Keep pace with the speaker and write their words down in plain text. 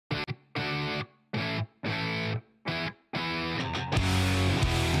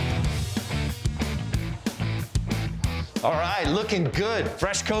All right, looking good.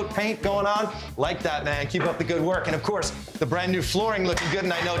 Fresh coat paint going on. Like that, man. Keep up the good work. And of course, the brand new flooring looking good.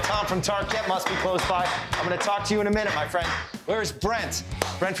 And I know Tom from Tarkett must be close by. I'm going to talk to you in a minute, my friend. Where's Brent?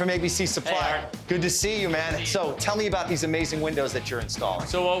 Brent from ABC Supply. Hey, good to see you, man. So tell me about these amazing windows that you're installing.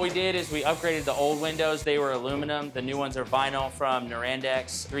 So what we did is we upgraded the old windows. They were aluminum. The new ones are vinyl from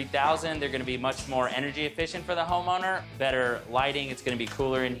Norandex 3000. They're going to be much more energy efficient for the homeowner. Better lighting. It's going to be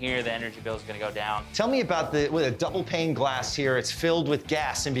cooler in here. The energy bill is going to go down. Tell me about with a double pane glass here. It's filled with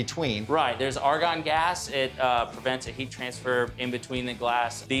gas in between. Right. There's argon gas. It prevents a heat transfer in between the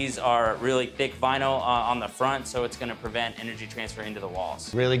glass. These are really thick vinyl on the front, so it's going to prevent energy transfer into the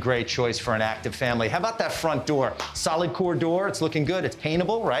walls. Really great choice for an active family. How about that front door? Solid core door. It's looking good. It's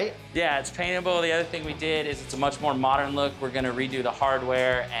paintable, right? Yeah, it's paintable. The other thing we did is it's a much more modern look. We're going to redo the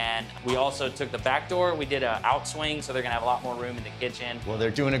hardware, and we also took the back door. We did an outswing, so they're going to have a lot more room in the kitchen. Well, they're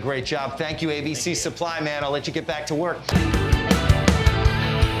doing a great job. Thank you, ABC Supply, man. I'll let you get back to work.